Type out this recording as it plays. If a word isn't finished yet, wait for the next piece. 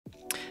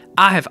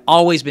I have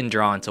always been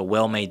drawn to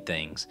well-made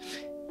things.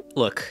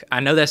 Look, I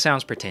know that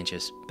sounds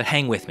pretentious, but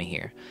hang with me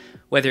here.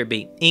 Whether it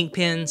be ink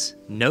pens,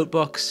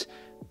 notebooks,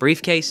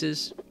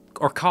 briefcases,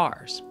 or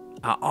cars,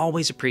 I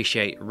always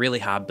appreciate really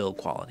high build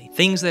quality.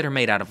 Things that are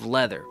made out of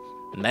leather,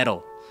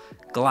 metal,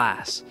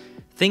 glass,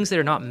 things that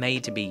are not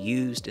made to be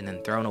used and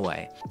then thrown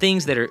away.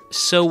 Things that are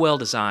so well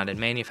designed and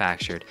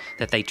manufactured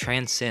that they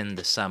transcend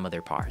the sum of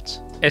their parts.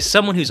 As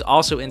someone who's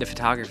also into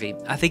photography,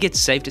 I think it's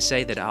safe to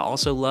say that I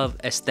also love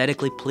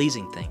aesthetically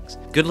pleasing things.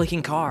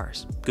 Good-looking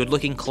cars,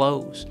 good-looking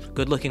clothes,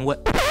 good-looking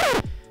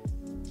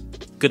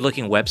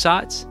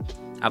websites.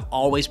 I've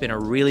always been a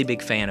really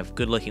big fan of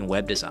good-looking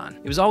web design.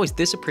 It was always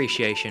this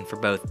appreciation for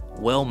both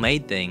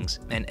well-made things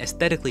and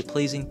aesthetically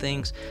pleasing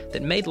things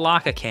that made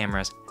Leica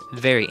cameras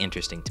very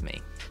interesting to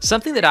me.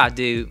 Something that I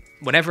do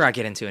whenever I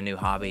get into a new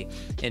hobby,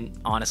 and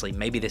honestly,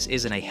 maybe this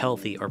isn't a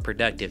healthy or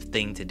productive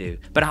thing to do,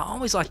 but I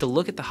always like to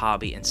look at the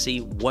hobby and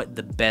see what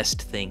the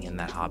best thing in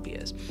that hobby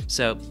is.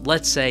 So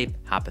let's say,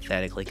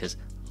 hypothetically, because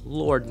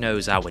Lord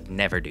knows I would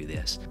never do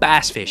this,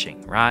 bass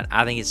fishing, right?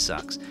 I think it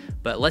sucks.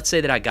 But let's say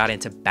that I got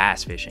into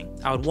bass fishing.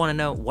 I would want to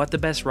know what the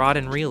best rod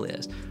and reel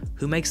is.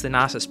 Who makes the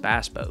nicest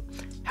bass boat?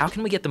 How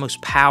can we get the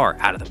most power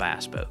out of the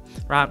bass boat,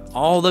 right?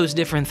 All those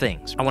different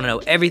things. I want to know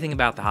everything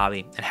about the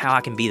hobby and how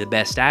I can be the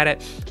best at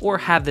it or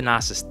have the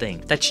nicest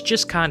thing. That's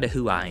just kind of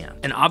who I am.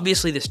 And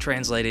obviously this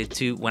translated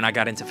to when I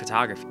got into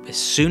photography. As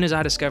soon as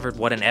I discovered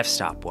what an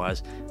f-stop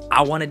was,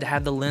 I wanted to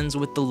have the lens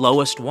with the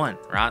lowest one,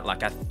 right?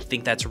 Like I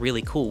think that's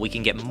really cool. We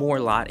can get more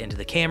light into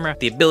the camera,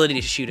 the ability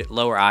to shoot at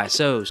lower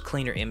ISOs,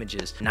 cleaner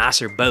images,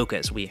 nicer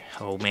bokehs.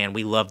 Oh man,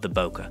 we love the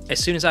bokeh.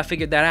 As soon as I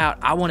figured that out,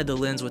 I wanted the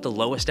lens with the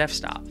lowest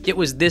f-stop. It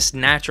was this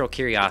natural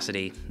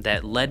curiosity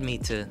that led me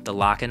to the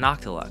Leica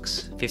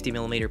Noctilux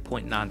 50mm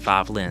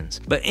 0.95 lens.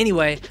 But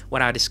anyway,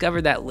 when I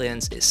discovered that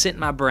lens, it sent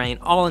my brain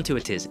all into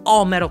a tizzy.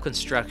 All metal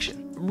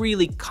construction.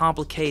 Really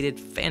complicated,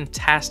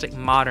 fantastic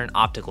modern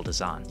optical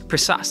design.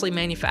 Precisely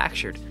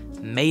manufactured,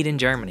 made in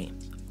Germany.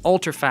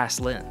 Ultra fast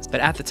lens.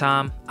 But at the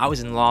time, I was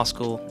in law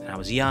school and I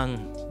was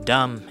young,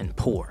 dumb, and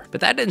poor.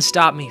 But that didn't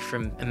stop me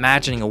from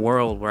imagining a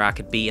world where I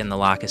could be in the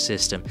Leica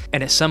system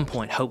and at some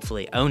point,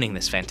 hopefully, owning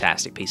this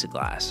fantastic piece of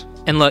glass.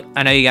 And look,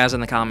 I know you guys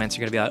in the comments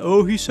are gonna be like,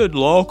 oh, he said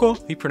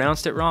Leica, he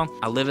pronounced it wrong.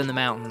 I live in the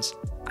mountains.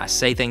 I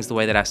say things the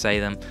way that I say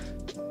them.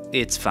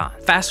 It's fine.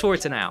 Fast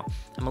forward to now.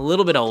 I'm a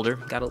little bit older,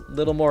 got a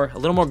little more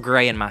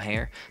gray in my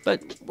hair,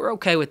 but we're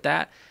okay with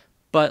that.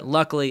 But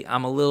luckily,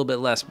 I'm a little bit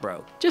less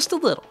broke. Just a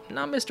little,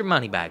 not Mr.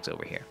 Moneybags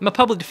over here. I'm a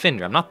public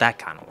defender, I'm not that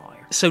kind of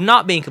lawyer. So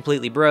not being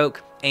completely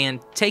broke and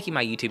taking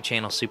my YouTube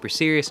channel super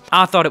serious,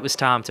 I thought it was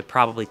time to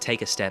probably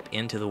take a step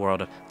into the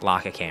world of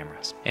Leica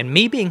cameras. And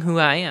me being who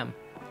I am,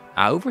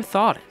 I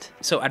overthought it.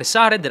 So I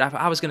decided that if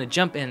I was gonna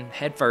jump in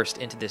headfirst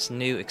into this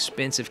new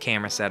expensive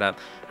camera setup,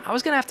 I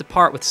was gonna have to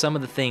part with some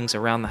of the things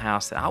around the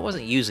house that I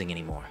wasn't using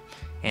anymore.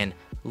 And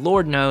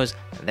Lord knows,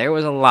 there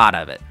was a lot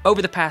of it.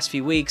 Over the past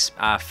few weeks,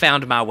 I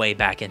found my way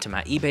back into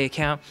my eBay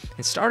account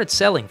and started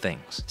selling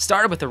things.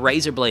 Started with a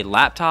Razor Blade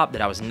laptop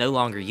that I was no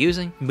longer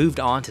using, moved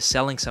on to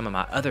selling some of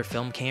my other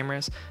film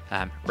cameras.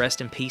 Rest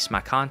in peace,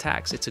 my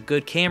Contax. It's a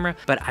good camera,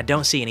 but I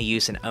don't see any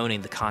use in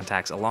owning the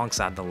Contax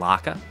alongside the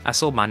Leica. I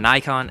sold my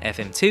Nikon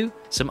FM2,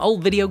 some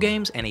old video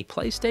games, and a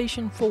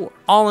PlayStation 4.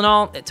 All in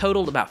all, it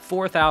totaled about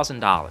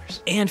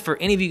 $4,000. And for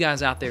any of you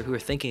guys out there who are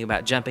thinking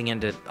about jumping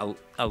into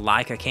a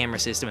Leica camera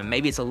system and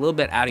maybe it's a little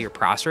bit out of your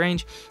price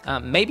range,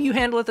 maybe you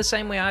handle it the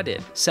same way I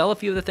did. Sell a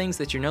few of the things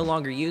that you're no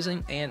longer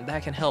using and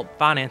that can help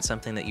finance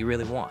something that you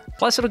really want.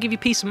 Plus it'll give you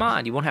peace of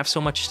mind. You won't have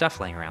so much stuff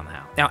laying around the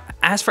house. Now,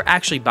 as for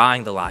actually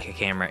buying the Leica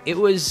camera, it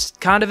was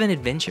kind of an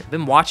adventure. I've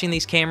been watching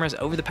these cameras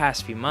over the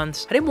past few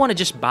months. I didn't want to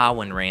just buy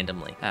one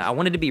randomly. I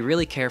wanted to be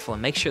really careful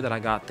and make sure that I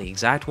got the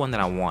exact one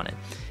that I wanted.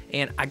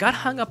 And I got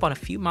hung up on a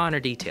few minor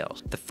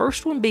details. The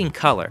first one being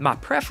color. My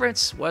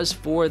preference was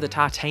for the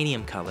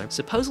titanium color.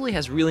 Supposedly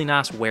has really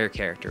nice wear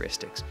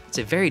characteristics. It's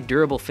a very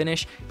durable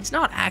finish. It's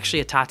not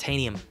actually a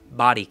titanium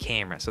body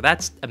camera, so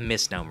that's a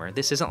misnomer.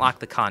 This isn't like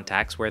the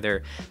Contax where there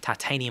are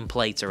titanium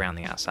plates around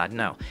the outside.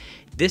 No,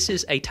 this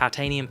is a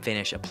titanium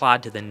finish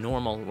applied to the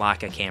normal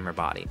Leica camera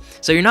body.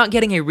 So you're not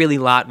getting a really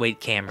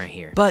lightweight camera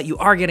here, but you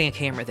are getting a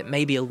camera that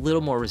may be a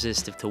little more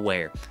resistive to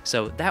wear.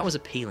 So that was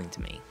appealing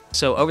to me.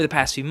 So over the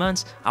past few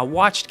months, I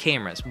watched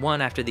cameras one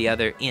after the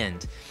other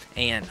end.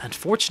 And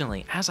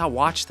unfortunately, as I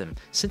watched them,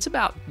 since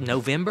about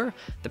November,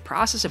 the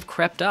prices have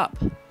crept up.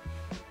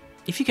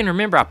 If you can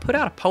remember, I put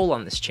out a poll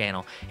on this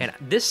channel, and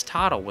this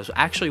title was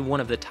actually one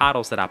of the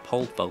titles that I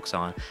polled folks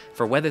on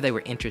for whether they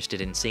were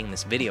interested in seeing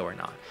this video or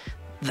not.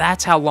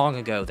 That's how long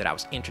ago that I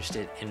was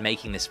interested in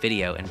making this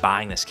video and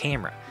buying this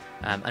camera.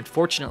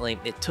 Unfortunately,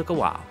 it took a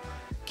while.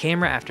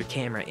 Camera after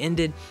camera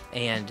ended,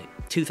 and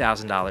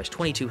 $2,000,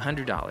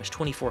 $2,200,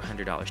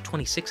 $2,400,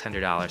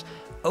 $2,600.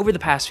 Over the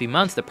past few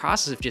months, the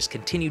prices have just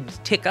continued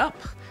to tick up.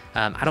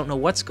 I don't know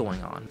what's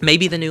going on.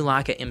 Maybe the new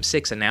Leica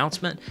M6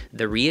 announcement,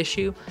 the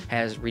reissue,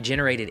 has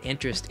regenerated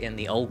interest in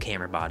the old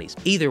camera bodies.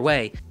 Either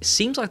way, it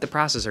seems like the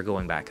prices are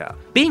going back up.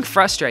 Being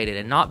frustrated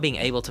and not being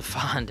able to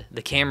find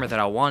the camera that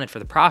I wanted for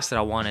the price that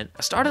I wanted,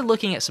 I started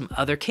looking at some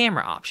other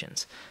camera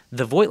options.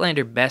 The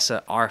Voigtlander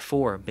Bessa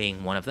R4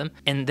 being one of them,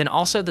 and then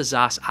also the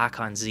Zeiss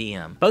Icon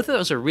ZM. Both of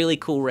those are really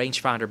cool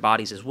rangefinder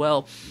bodies as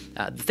well.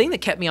 The thing that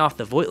kept me off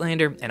the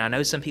Voigtlander, and I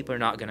know some people are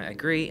not going to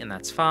agree, and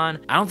that's fine,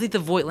 I don't think the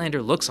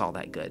Voigtlander looks all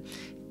that good.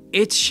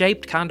 It's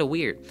shaped kind of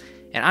weird,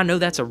 and I know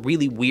that's a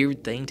really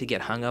weird thing to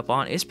get hung up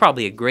on. It's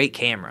probably a great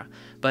camera,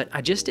 but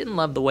I just didn't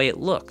love the way it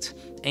looked.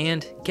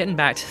 And getting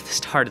back to the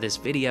start of this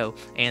video,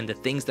 and the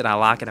things that I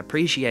like and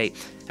appreciate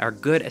are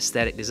good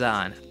aesthetic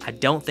design, I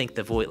don't think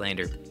the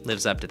Voigtlander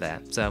lives up to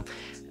that. So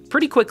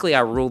pretty quickly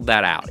I ruled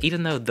that out.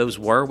 Even though those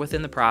were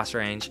within the price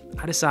range,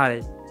 I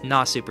decided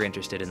not super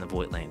interested in the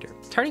Voigtlander.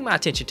 Turning my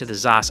attention to the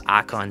Zeiss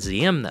Icon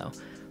ZM though,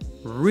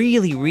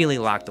 really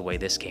like the way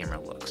this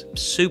camera looks.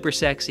 Super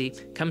sexy,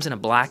 comes in a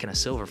black and a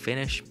silver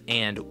finish,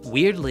 and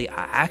weirdly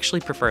I actually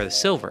prefer the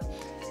silver.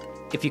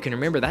 If you can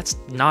remember, that's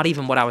not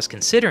even what I was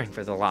considering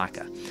for the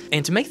Leica.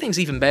 And to make things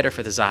even better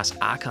for the Zeiss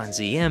Icon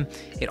ZM,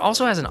 it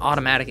also has an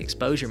automatic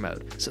exposure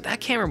mode, so that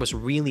camera was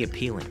really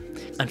appealing.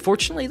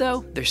 Unfortunately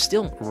though, they're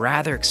still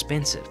rather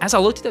expensive. As I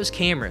looked at those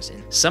cameras,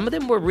 and some of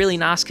them were really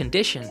nice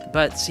condition,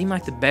 but seemed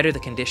like the better the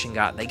condition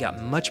got, they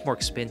got much more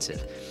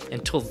expensive.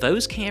 Until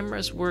those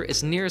cameras were,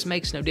 as near as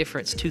makes no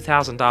difference,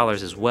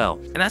 $2,000 as well.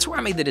 And that's where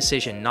I made the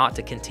decision not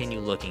to continue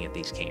looking at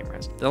these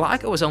cameras. The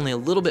Leica was only a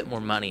little bit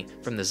more money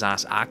from the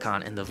Zeiss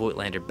Icon and the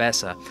Voigtlander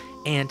Bessa,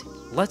 and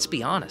let's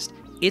be honest,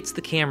 it's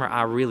the camera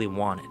I really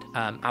wanted.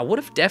 I would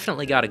have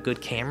definitely got a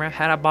good camera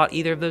had I bought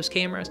either of those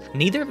cameras.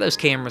 Neither of those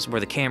cameras were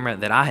the camera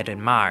that I had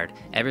admired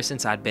ever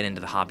since I'd been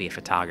into the hobby of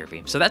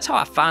photography. So that's how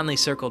I finally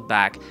circled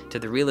back to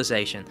the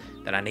realization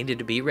that I needed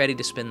to be ready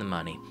to spend the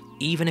money,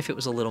 even if it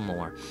was a little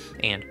more,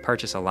 and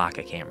purchase a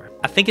Leica camera.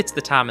 I think it's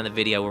the time in the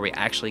video where we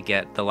actually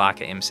get the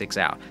Leica M6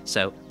 out,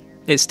 so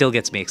it still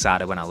gets me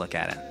excited when I look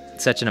at it.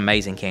 Such an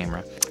amazing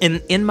camera.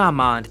 In my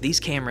mind, these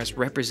cameras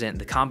represent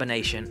the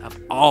combination of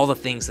all the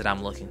things that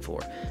I'm looking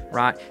for,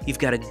 right? You've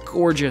got a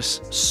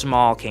gorgeous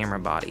small camera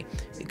body,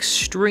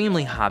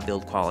 extremely high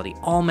build quality,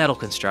 all metal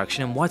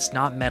construction, and what's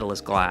not metal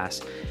is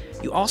glass.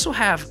 You also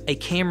have a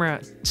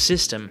camera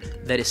system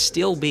that is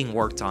still being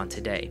worked on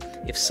today.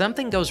 If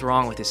something goes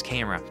wrong with this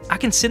camera, I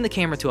can send the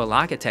camera to a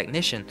Leica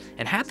technician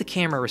and have the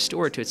camera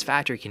restored to its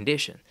factory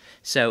condition.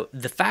 So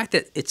the fact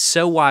that it's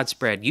so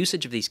widespread,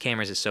 usage of these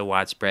cameras is so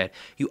widespread,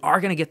 you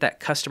are going to get that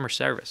customer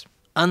service,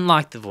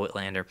 unlike the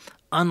Voigtlander,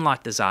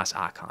 unlike the Zeiss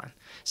Icon.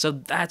 So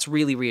that's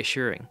really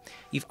reassuring.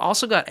 You've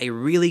also got a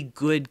really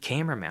good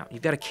camera mount.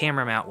 You've got a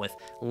camera mount with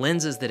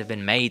lenses that have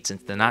been made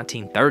since the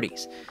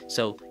 1930s.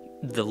 So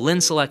the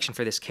lens selection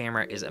for this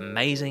camera is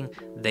amazing.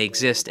 They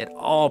exist at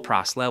all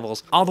price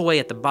levels, all the way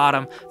at the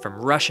bottom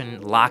from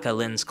Russian Leica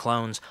lens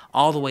clones,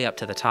 all the way up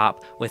to the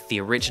top with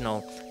the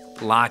original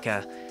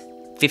Leica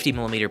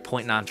 50mm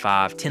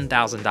 0.95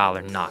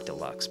 $10,000 Nock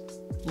Deluxe.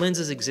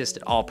 Lenses exist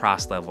at all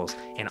price levels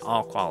and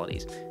all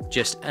qualities.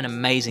 Just an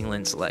amazing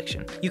lens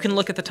selection. You can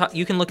look at the top.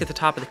 You can look at the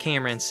top of the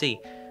camera and see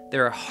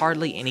there are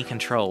hardly any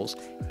controls.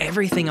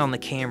 Everything on the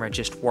camera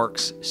just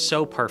works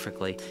so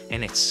perfectly,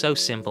 and it's so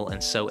simple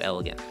and so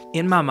elegant.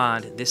 In my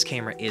mind, this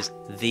camera is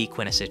the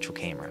quintessential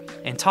camera.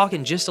 And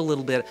talking just a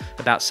little bit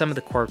about some of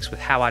the quirks with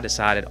how I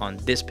decided on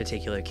this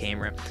particular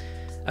camera.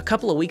 A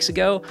couple of weeks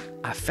ago,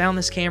 I found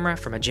this camera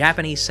from a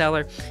Japanese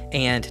seller,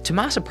 and to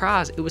my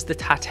surprise, it was the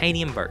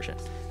titanium version.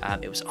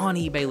 It was on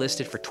eBay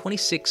listed for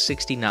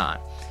 $26.69.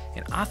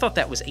 And I thought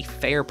that was a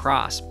fair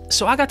price.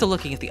 So I got to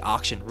looking at the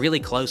auction really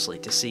closely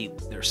to see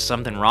there's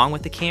something wrong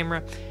with the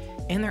camera,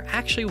 and there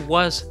actually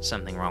was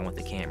something wrong with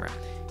the camera.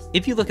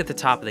 If you look at the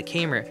top of the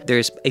camera,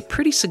 there's a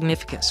pretty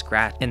significant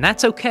scratch, and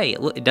that's okay.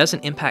 It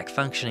doesn't impact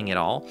functioning at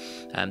all.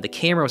 The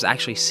camera was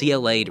actually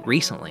CLA'd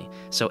recently,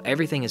 so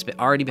everything has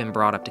already been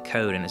brought up to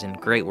code and is in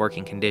great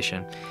working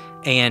condition.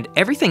 And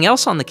everything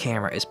else on the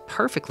camera is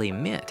perfectly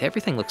mint.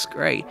 Everything looks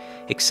great,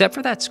 except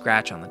for that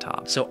scratch on the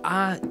top. So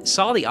I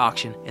saw the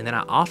auction, and then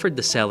I offered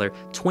the seller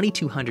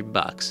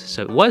 $2,200.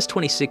 So it was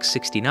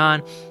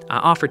 $26.69. I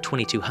offered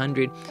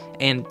 $2,200,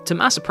 and to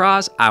my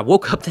surprise, I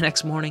woke up the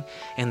next morning,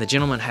 and the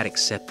gentleman had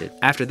accepted.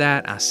 After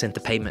that, I sent the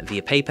payment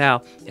via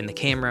PayPal, and the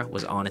camera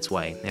was on its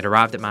way. It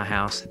arrived at my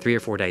house 3 or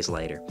 4 days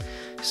later.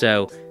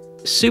 So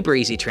super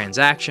easy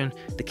transaction.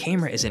 The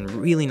camera is in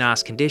really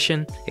nice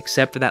condition,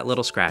 except for that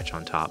little scratch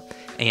on top.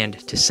 And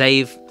to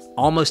save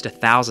almost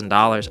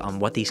 $1,000 on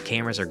what these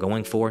cameras are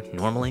going for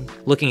normally,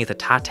 looking at the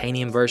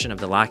titanium version of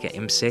the Leica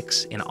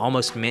M6 in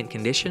almost mint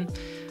condition,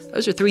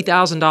 those are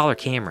 $3,000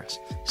 cameras.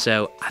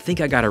 So I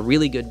think I got a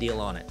really good deal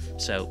on it.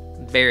 So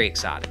very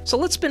excited. So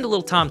let's spend a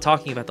little time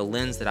talking about the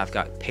lens that I've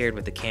got paired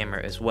with the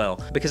camera as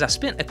well, because I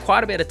spent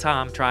quite a bit of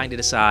time trying to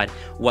decide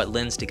what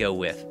lens to go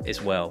with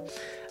as well.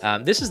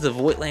 This is the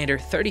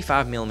Voigtlander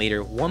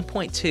 35mm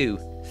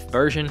 1.2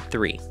 version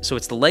 3. So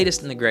it's the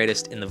latest and the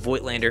greatest in the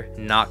Voigtlander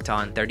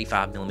Nocton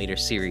 35mm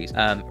series.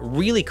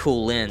 Really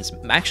cool lens,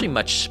 actually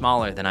much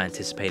smaller than I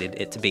anticipated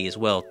it to be as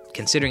well,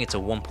 considering it's a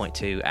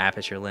 1.2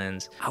 aperture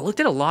lens. I looked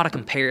at a lot of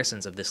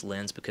comparisons of this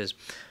lens because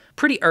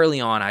pretty early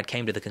on I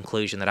came to the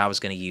conclusion that I was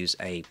going to use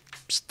a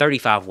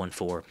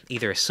 35-1.4,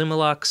 either a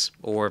Summilux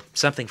or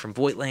something from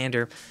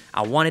Voigtlander.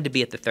 I wanted to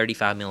be at the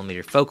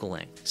 35mm focal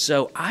length.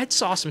 So I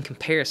saw some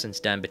comparisons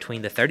done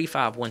between the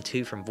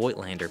 35-1.2 from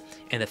Voigtlander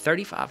and the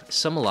 35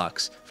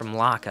 Summilux from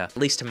Leica. At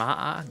least to my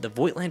eye, the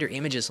Voigtlander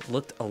images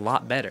looked a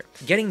lot better.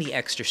 Getting the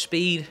extra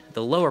speed,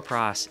 the lower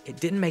price, it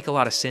didn't make a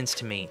lot of sense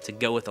to me to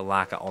go with the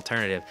Leica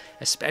alternative,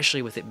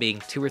 especially with it being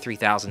 $2,000 or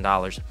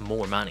 $3,000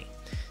 more money.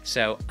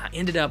 So I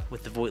ended up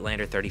with the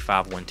Voigtlander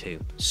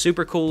 35-1.2.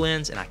 Super cool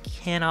lens, and I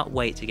cannot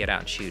wait to get out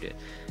and shoot it.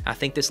 I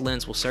think this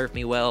lens will serve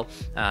me well.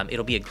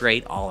 It'll be a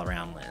great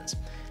all-around lens.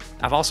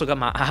 I've also got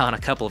my eye on a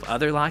couple of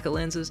other Leica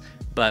lenses,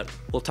 but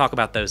we'll talk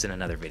about those in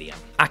another video.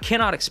 I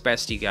cannot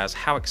express to you guys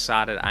how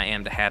excited I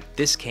am to have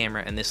this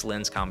camera and this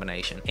lens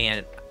combination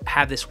and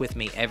have this with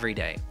me every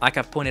day. Like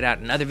I've pointed out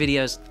in other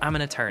videos, I'm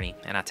an attorney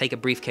and I take a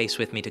briefcase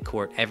with me to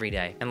court every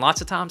day. And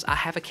lots of times I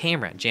have a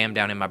camera jammed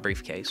down in my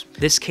briefcase.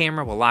 This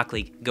camera will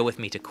likely go with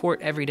me to court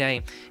every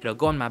day. It'll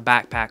go in my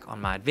backpack on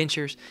my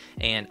adventures,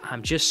 and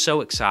I'm just so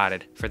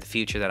excited for the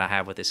future that I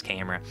have with this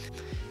camera.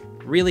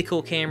 Really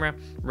cool camera,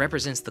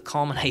 represents the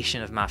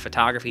culmination of my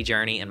photography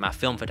journey and my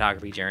film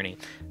photography journey.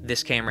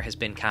 This camera has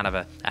been kind of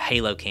a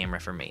halo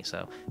camera for me,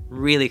 so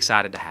really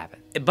excited to have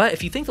it. But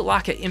if you think the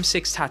Leica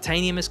M6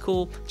 titanium is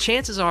cool,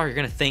 chances are you're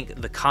gonna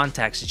think the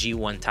Contax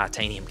G1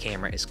 titanium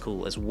camera is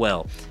cool as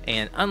well.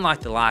 And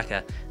unlike the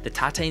Leica, the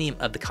titanium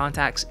of the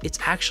Contax, it's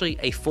actually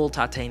a full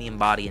titanium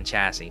body and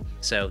chassis.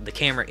 So the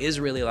camera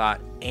is really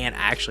light and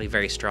actually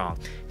very strong.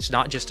 It's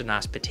not just a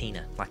nice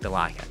patina like the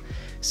Leica.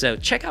 So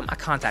check out my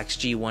Contax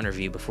G1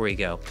 review before you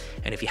go.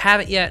 And if you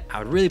haven't yet, I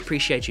would really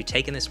appreciate you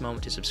taking this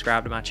moment to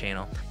subscribe to my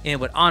channel. And it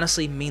would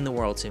honestly mean the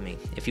world to me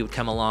if you would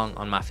come along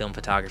on my film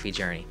photography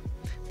journey.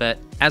 But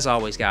as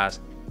always,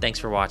 guys, thanks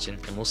for watching,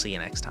 and we'll see you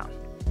next time.